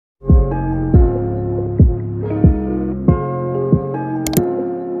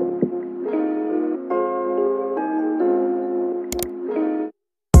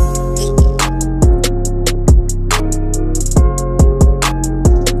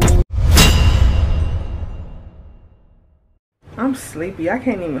I'm sleepy. I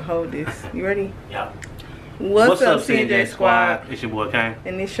can't even hold this. You ready? Yeah. What's up, CJ Squad? It's your boy Caine.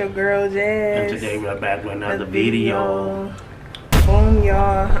 And it's your girl Jass. And today we're back with another video. Boom,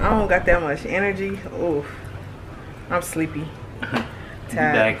 y'all. I don't got that much energy. Oof. I'm sleepy.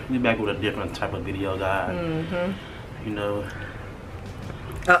 We back with a different type of video, guys. You know,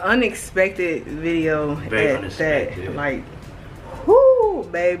 an unexpected video. Very unexpected. That. Like, whoo,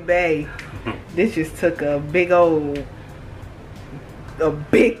 baby. This just took a big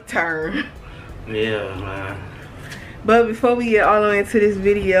turn. Yeah, man. But before we get all the way into this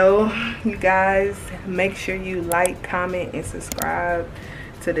video, you guys make sure you like, comment, and subscribe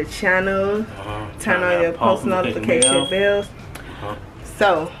to the channel. Turn on your post notification bells.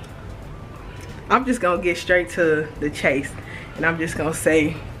 So I'm just gonna get straight to the chase, and I'm just gonna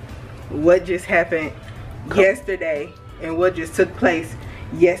say what just happened yesterday and what just took place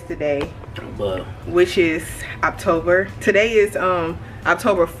yesterday, which is October. Today is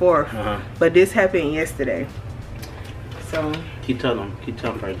October 4th, but this happened yesterday. So keep telling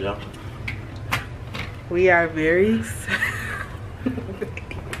right there. We are very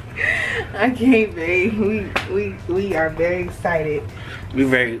I can't be. We are very excited. We're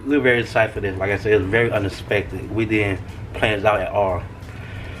very excited for this. Like I said, it's very unexpected. We didn't plan it out at all.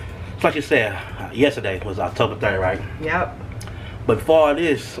 So like you said, yesterday was October 3rd, right? Yep. But before all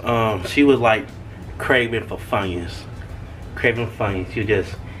this, she was like craving for Funyuns. Craving Funyuns. She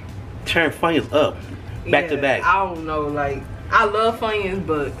just turned Funyuns up back to back. I don't know, like, I love Funyuns,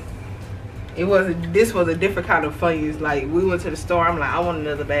 but this was a different kind of Funyuns. Like, we went to the store, I'm like, I want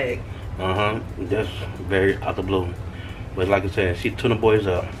another bag. That's very out the blue. But like I said, she tuned the boys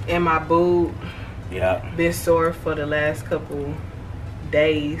up. And my boob been sore for the last couple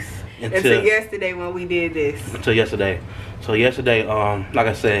days. Until yesterday when we did this. Until yesterday. So yesterday, like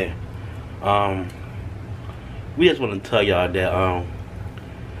I said, we just want to tell y'all that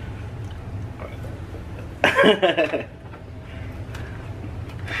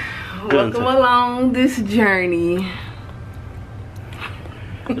welcome along this journey.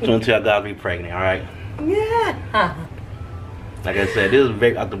 I just want to tell y'all God be pregnant, alright? Yeah. Like I said, this is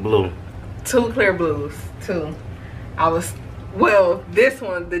very out the blue. 2 clear blues. 2. This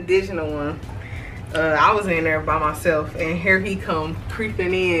one, the digital one. I was in there by myself, and here he come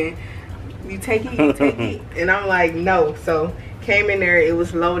creeping in. You take it, you take it. And I'm like, no. So came in there, it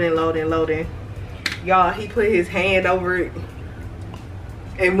was loading. Y'all, he put his hand over it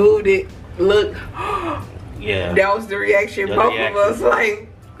and moved it. Look. Yeah. That was the reaction. Both of us, like.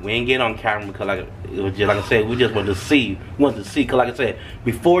 We ain't get on camera because it was just like I said, we just wanted to see. Because like I said,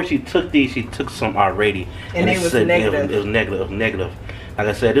 before she took these, she took some already. And it was negative. It was negative. Like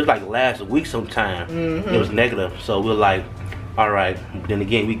I said, it was like last week sometime. It was negative. So we were like, all right. Then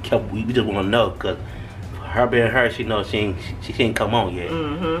again, we just want to know because her being her, she knows she ain't come on yet.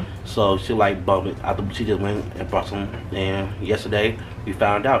 So she like bumped it. She just went and brought some. And yesterday we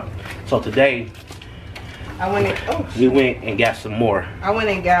found out. So today. We went and got some more. I went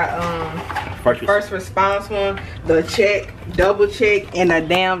and got first response one, the check, double check, and a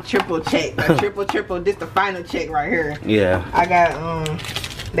damn triple check. A triple. This the final check right here. Yeah. I got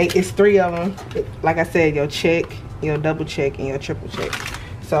it's 3 of them. Like I said, your check, your double check, and your triple check.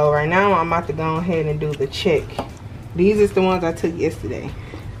 So right now I'm about to go ahead and do the check. These is the ones I took yesterday.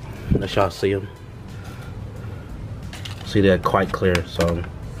 Let y'all see them. See that quite clear. So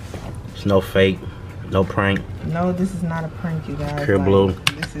it's no fake. No prank. No, this is not a prank, you guys. Pure blue.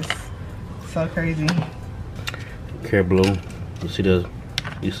 This is so crazy. Pure blue. You see this?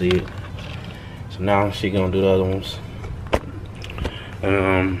 You see it. So now she gonna do the other ones.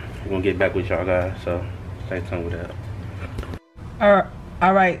 And we're gonna get back with y'all guys. So stay tuned with that.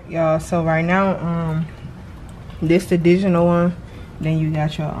 Alright, y'all. So right now, this the digital one. Then you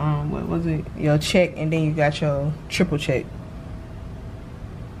got your what was it? Your check, and then you got your triple check.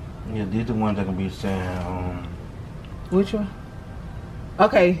 Yeah, these are the ones that can be saying, Which one?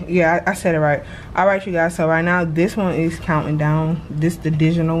 Okay, yeah, I said it right. Alright, you guys, so right now, this one is counting down. This the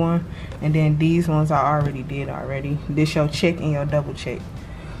digital one. And then these ones I already did already. This your check and your double check.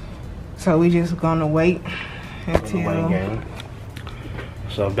 So we just gonna wait until...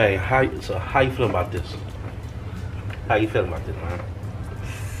 So, babe, how you feeling about this? How you feeling about this, man?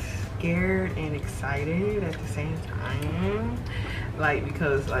 Scared and excited at the same time. Like,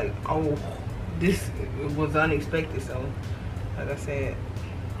 because like, oh, this was unexpected. So like I said,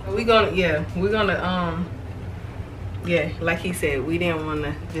 we're gonna like he said, we didn't want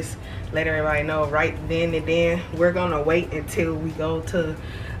to just let everybody know right then and then. We're gonna wait until we go to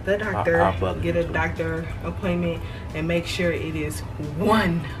the doctor, get a doctor appointment, and make sure it is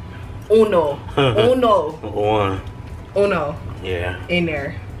uno. Oh no. Yeah. In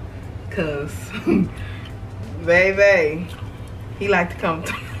there. Cause baby, he like to come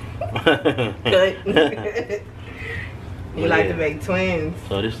he like to make twins.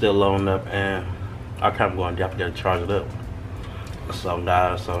 So this still loading up, and our camera going to have to charge it up. So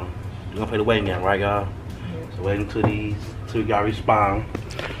guys, so we're gonna play the waiting game, right y'all? So waiting till y'all respond.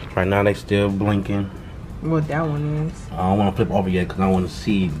 Right now they still blinking. What that one is? I don't want to flip over yet because I don't want to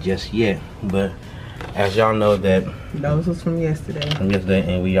see it just yet. But as y'all know that those was from yesterday.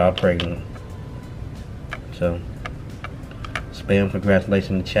 And we are pregnant. So spam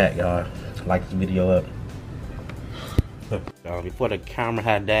congratulations in the chat, y'all. Like this video up. Before the camera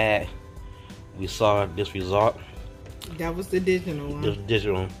had died, we saw this result. That was the digital one. This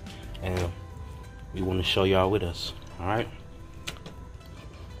digital, and we want to show y'all with us. All right.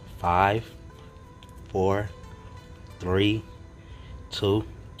 5, 4, 3, 2.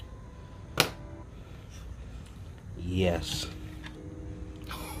 Yes.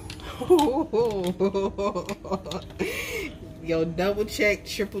 Yo, double check,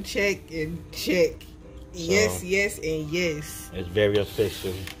 triple check, and check. Yes, yes, and yes. It's very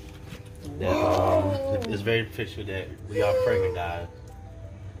official. That, it's very official that we are pregnant, guys.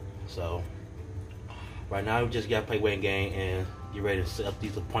 So right now we just gotta play waiting game and get ready to set up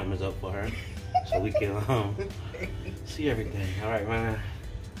these appointments up for her, so we can see everything. All right, man.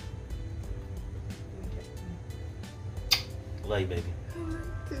 Love you, baby.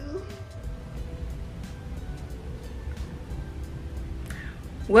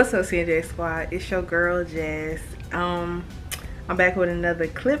 What's up, CAMEA squad? It's your girl Jass. I'm back with another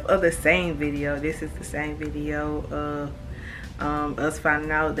clip of the same video. This is the same video of us finding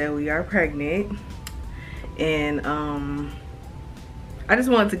out that we are pregnant, and I just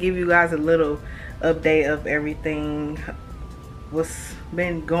wanted to give you guys a little update of everything what's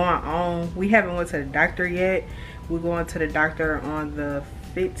been going on. We haven't went to the doctor yet. We're going to the doctor on the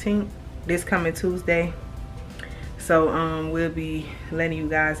 15th, this coming Tuesday. So we'll be letting you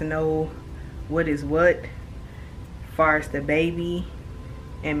guys know what is what as far as the baby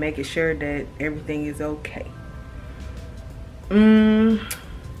and making sure that everything is okay. I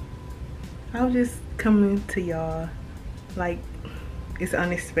was just coming to y'all like it's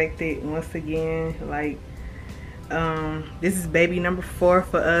unexpected once again. Like this is baby number 4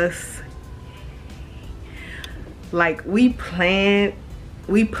 for us. Like we planned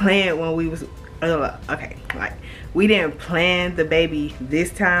when we was okay, like we didn't plan the baby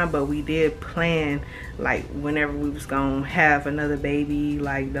this time, but we did plan like whenever we was gonna have another baby,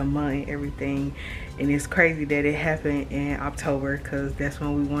 like the month and everything. And it's crazy that it happened in October, because that's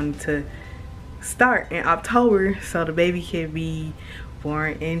when we wanted to start, in October, so the baby can be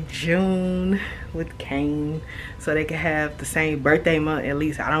born in June with Caine, so they can have the same birthday month at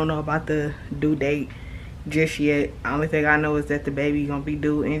least. I don't know about the due date just yet. The only thing I know is that the baby gonna be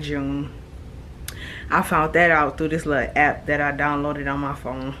due in June. I found that out through this little app that I downloaded on my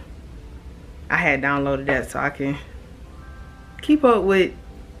phone. I had downloaded that so I can keep up with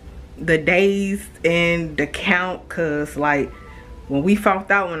the days and the count, cause like when we found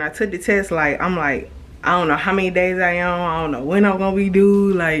out, when I took the test, like I'm like, I don't know how many days I am, I don't know when I'm gonna be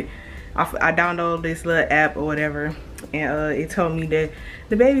due. Like I downloaded this little app or whatever, and it told me that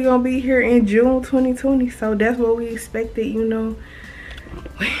the baby gonna be here in June 2020. So that's what we expected, you know.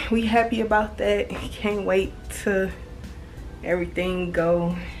 We happy about that. Can't wait to everything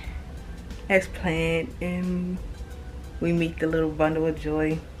go as planned and we meet the little bundle of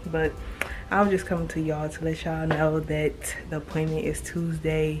joy. But I was just coming to y'all to let y'all know that the appointment is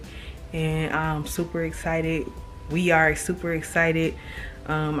Tuesday, and I'm super excited. We are super excited.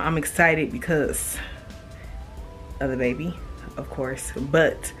 I'm excited because of the baby, of course,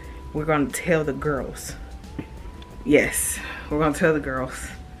 but we're gonna tell the girls. Yes, we're gonna tell the girls.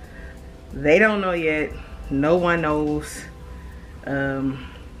 They don't know yet. No one knows. I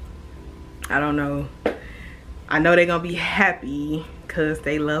don't know. I know they're gonna be happy because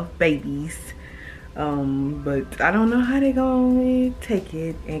they love babies. But I don't know how they gonna take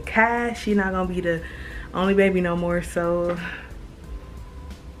it. And Kai, she not gonna be the only baby no more, so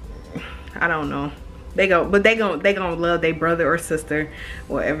I don't know. They gonna love their brother or sister,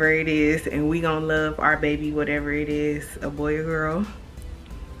 whatever it is, and we gonna love our baby, whatever it is, a boy or girl.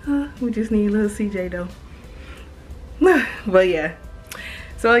 We just need a little CJ though. But yeah,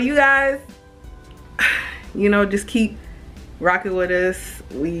 so you guys, you know, just keep rocking with us.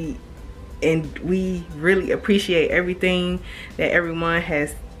 We really appreciate everything that everyone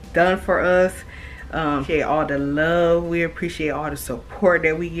has done for us. Appreciate all the love. We appreciate all the support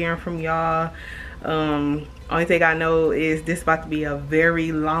that we getting from y'all. Only thing I know is this about to be a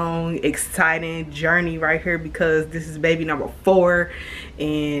very long, exciting journey right here, because this is baby number 4,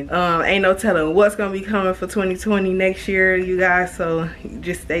 and ain't no telling what's gonna be coming for 2020 next year, you guys. So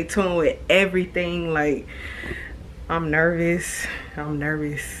just stay tuned with everything. Like, I'm nervous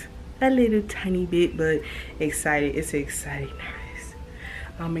a little tiny bit, but excited. It's exciting nervous.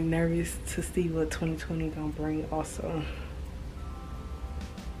 I'm nervous to see what 2020 gonna bring also.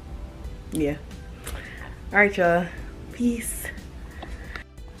 Yeah. All right, y'all. Peace.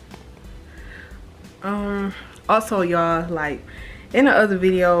 Also, y'all, like in the other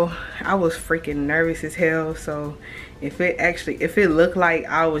video, I was freaking nervous as hell. So if it looked like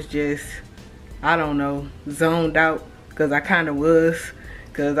I was just, I don't know, zoned out, because I kind of was,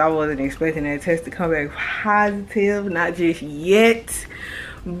 because I wasn't expecting that test to come back positive, not just yet.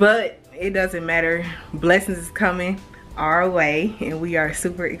 But it doesn't matter. Blessings is coming our way, and we are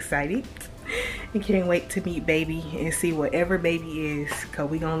super excited. I can't wait to meet baby and see whatever baby is, because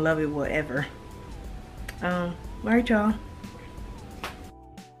we gonna love it whatever. All right, y'all.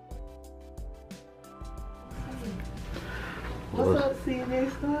 What's up,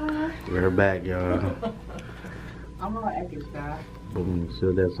 CNS? We're back, y'all. I'm an active guy. Boom, see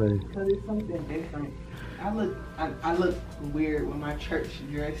what that say? Because it's something different. I look weird with my church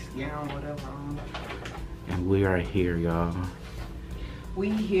dress, gown, whatever on. And we are here, y'all. We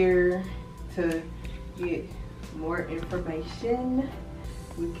here to get more information.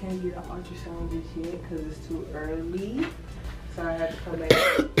 We can't get an ultrasound just yet because it's too early. So I had to come back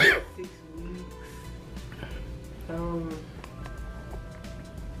 6 weeks.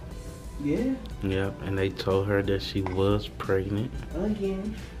 Yeah. Yep, and they told her that she was pregnant.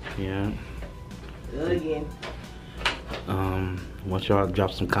 Again. Yeah. Again. Want y'all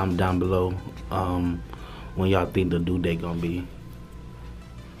drop some comments down below when y'all think the due date gonna be.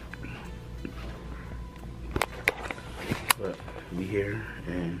 But we here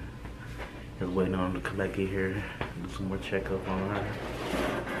and just waiting on them to come back in here, do some more checkup on her.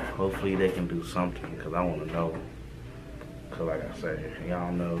 Hopefully they can do something, because I want to know. Because like I said,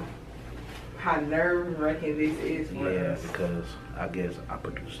 y'all know how nerve-wracking this is for us. Yeah, because I guess I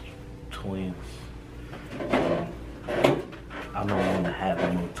produced twins. I don't want to have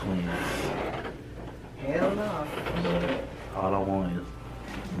no twins. Hell no. But all I want is,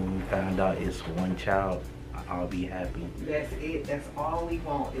 when we find out it's one child, I'll be happy. That's it. That's all we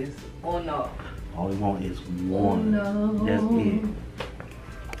want is one. All we want is one. That's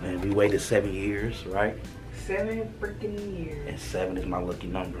it. And we waited 7 years, right? 7 freaking years. And 7 is my lucky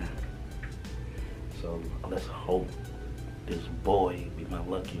number. So let's hope this boy be my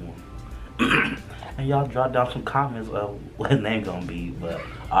lucky one. And y'all drop down some comments of what his name gonna be, but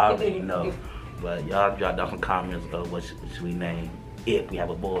I already know. But y'all drop down some comments of what should we name if we have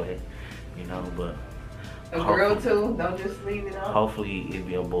a boy, you know. But a girl too. Don't just leave it out. Hopefully it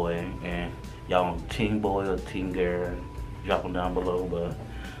be a boy, and y'all on team boy or team girl, drop them down below. But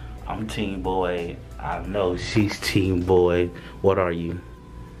I'm team boy. I know she's team boy. What are you?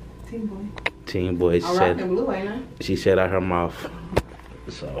 Team boy. Team boy. I'm rocking blue, ain't I? She said out her mouth.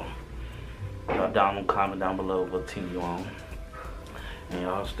 So y'all down comment down below what team you on. And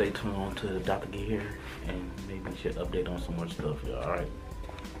y'all stay tuned on to the doctor get here, and maybe she'll update on some more stuff, y'all, alright?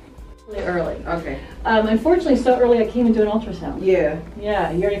 Early. Okay. Unfortunately, so early I came into an ultrasound. Yeah.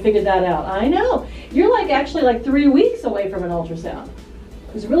 Yeah, you already figured that out. I know. You're like actually like 3 weeks away from an ultrasound.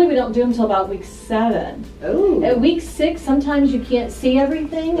 Because really we don't do them until about week 7. Ooh. At week 6, sometimes you can't see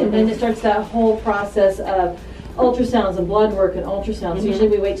everything, and then it starts that whole process of ultrasounds and blood work and ultrasounds. So usually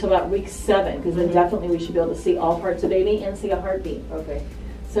we wait till about week 7, because then definitely we should be able to see all parts of baby and see a heartbeat. Okay.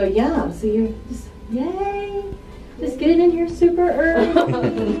 So yeah, so you're just, yay! Just getting in here super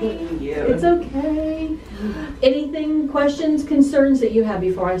early. Yeah. It's okay. Anything, questions, concerns that you have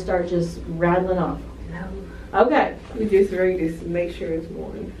before I start just rattling off? No. Okay. We just ready to make sure it's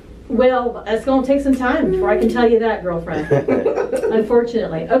one. Well, it's going to take some time before I can tell you that, girlfriend.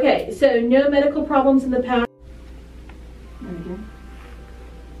 Unfortunately. Okay, so no medical problems in the past. There we go.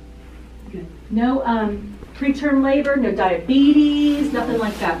 Good. No preterm labor, no diabetes, nothing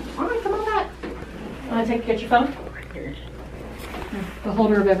like that. All right, come on back. Want to get your phone? Right here. The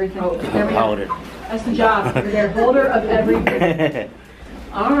holder of everything. Oh, there we go. Holder. That's the job. You're their holder of everything.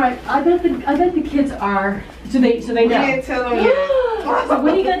 All right. I bet the kids are. So they know. We didn't tell them yet. So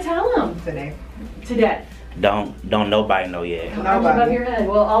when are you gonna tell them? Today. Today. Don't nobody know yet. Arms above your head.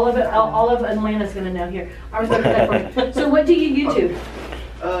 Well, all of Atlanta's gonna know here. Arms above your head for you. So what do you YouTube?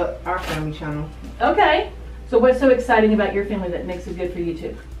 Our family channel. Okay. So what's so exciting about your family that makes it good for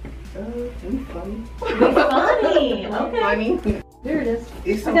YouTube? Be funny. Be funny. Okay. Funny. There it is.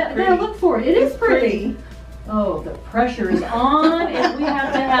 It's so I gotta look for it. It is pretty. Oh, the pressure is on if we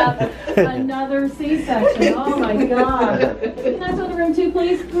have to have another C-section. Oh my God. Can I go to room 2,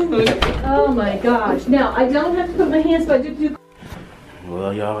 please? Oh my gosh. Now, I don't have to put my hands, but I do.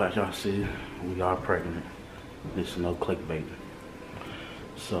 Well, y'all, as y'all see, we are pregnant. This is no clickbait.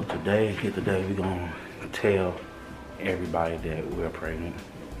 So today we're gonna tell everybody that we're pregnant.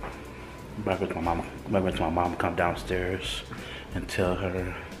 Back with my mama come downstairs and tell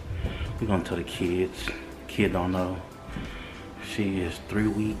her. We're gonna tell the kids. Kid don't know. She is 3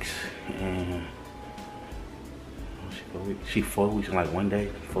 weeks and she 4 weeks in like 1 day,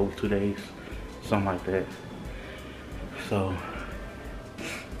 4 weeks, 2 days, something like that. So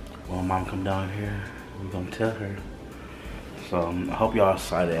when mom come down here, we're gonna tell her. So I hope y'all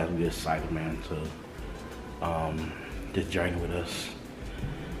excited as we excited, man, to this journey with us.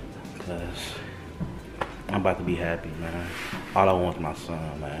 Cause I'm about to be happy, man. All I want is my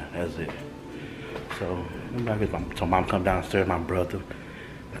son, man. That's it. So I'm back with mom come downstairs, my brother,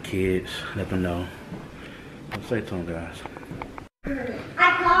 the kids, let them know. I'll say to them, guys. I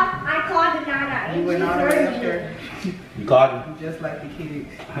called Nana. You went all the way up there. You called him? Just like the kids.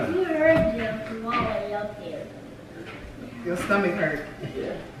 You heard you from all the way up there. Your stomach hurt.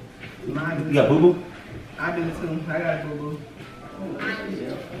 Yeah. Mine You got boo-boo? I do too. I got boo-boo.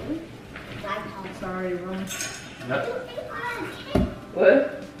 Sorry, Ron.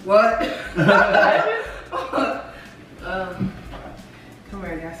 What? What? Come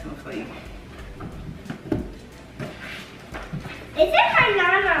here, I got something for you. Is it my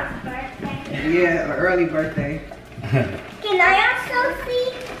Nana's birthday? Yeah, an early birthday. Can I also see?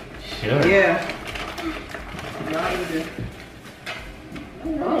 Sure. Yeah. Y'all need I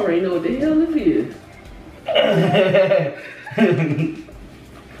already know what the hell this is.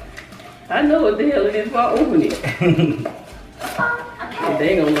 I know what the hell it is before I open it. They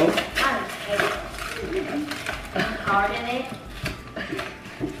ain't gonna know. Card in it.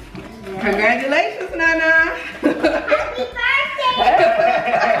 Congratulations, Nana. Happy birthday!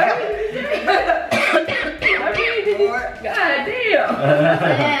 God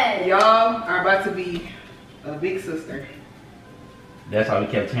damn. Y'all are about to be a big sister. That's how we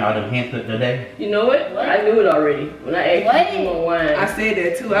kept telling all them hints today. You know what? I knew it already. When I asked you, did you want wine? I said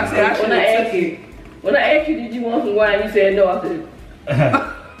that too. I said I should have took it. When I asked you, did you want some wine? You said no. I said,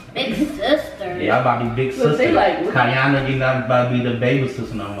 Big sister. Yeah, I'm about to be big So sister. they like- Kayana, you're not about to be the baby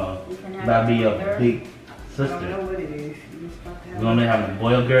sister no more. About to be a big I don't sister. know what it is. You just about to have We're gonna have a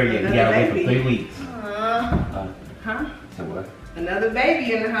boy or girl yet. We gotta wait for 3 weeks. Huh? So what? Another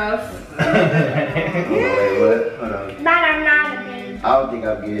baby in the house. Wait, what? Hold on. But I'm not a baby. I don't think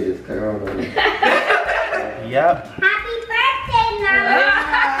I'll get this because I don't know. Yep. Happy birthday, Nana!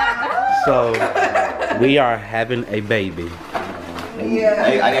 So we are having a baby. Yeah.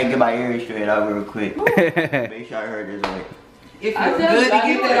 I gotta get my ears straight out real quick. Make sure I heard this right. It I feels tell good you, to I get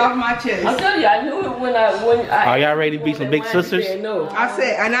knew that it. off my I'm chest. telling you, I knew it when I Are y'all ready to be some big wanted that wine, sisters? you said no. I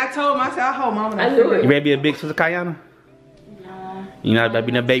said, and I told myself, I hope mama. I knew it. You ready to be a big sister, Kayana? No. You're not about to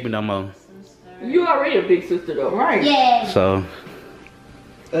be no baby no more. You already a big sister though. Right. Yeah. So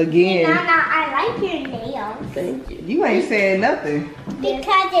Again, Nana, I like your nails. Thank you. you ain't saying nothing.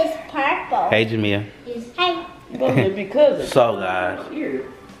 Because it's purple. hey Jamia. Hey. You both gonna be cousins. So guys, Here.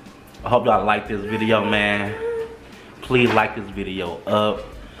 I hope y'all like this video, man. Please like this video up.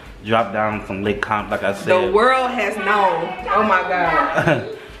 Drop down some lit comments, like I said. The world has known. Oh my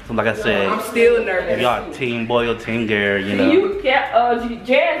God. So like I said, I'm still if nervous. y'all team boy or team girl, you know. You,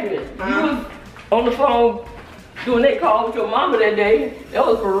 Jasmine, you was on the phone doing that call with your mama that day. That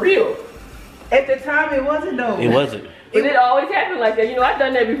was for real. At the time, it wasn't though. It wasn't. But it always happened like that. You know, I've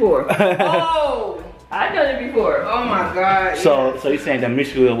done that before. Oh. I've done it before. Oh my God. So you're saying that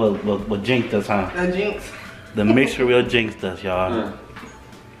mixture will jinx us, huh? The jinx. The mixture will jinx us, y'all.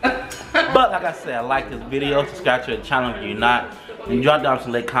 But like I said, I like this video. Subscribe to the channel if you're not. And drop down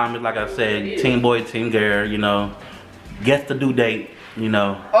some lit comments, like I said, team boy, team girl, you know. Guess the due date, you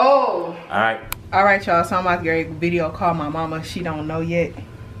know. Oh. Alright. Alright, y'all. So I'm about to get a video call my mama. She don't know yet.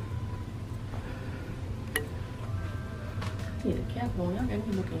 Yeah, the cap on. Y'all got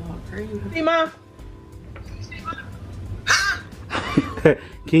me looking all crazy. Hey, Mom.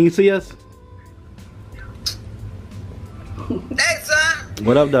 Can you see us? Hey, son.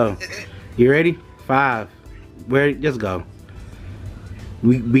 What up, though? You ready? 5. Where? Just go.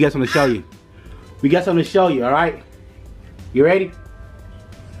 We got something to show you. We got something to show you, alright? You ready?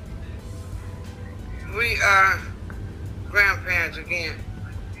 We are grandparents again.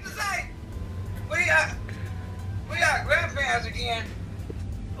 You say we are grandparents again.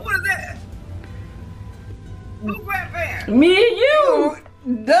 What is that? Who grandparents? Me and you.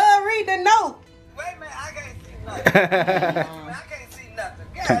 Duh, read the note. Wait a minute, I can't I can't see nothing.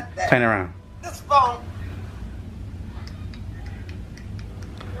 God damn. Turn around. This phone.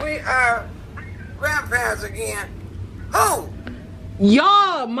 We are grandparents again. Who?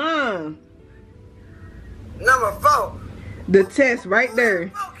 Y'all, mom. Number 4. The test right there.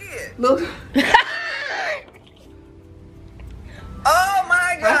 4 kids. Look. Oh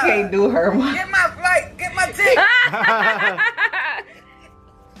my God. I can't do her, mom. Get my flight. Get my ticket.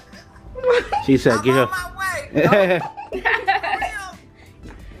 She said, I'm "Get on her." my way.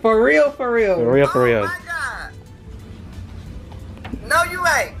 For real, for real. For real, for real. Oh my God. No, you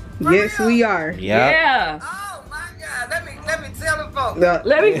ain't. For Yes, real? we are. Yeah. Yeah. Oh my God. Let me tell the folks. The-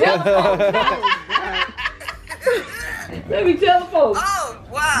 Let me tell the folks. Let me tell the folks. Oh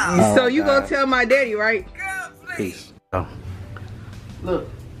wow. So you gonna tell my daddy, right? Girl, please. Peace. Oh. Look.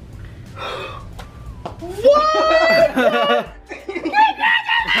 What?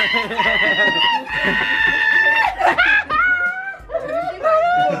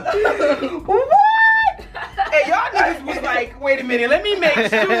 What? Hey, y'all niggas was like, wait a minute, let me make sure.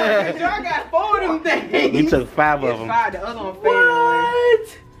 'Cause y'all got 4 of them things. We took 5 of It's them. 5, the other one failed.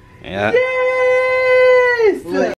 What? Yeah. Yes. Look.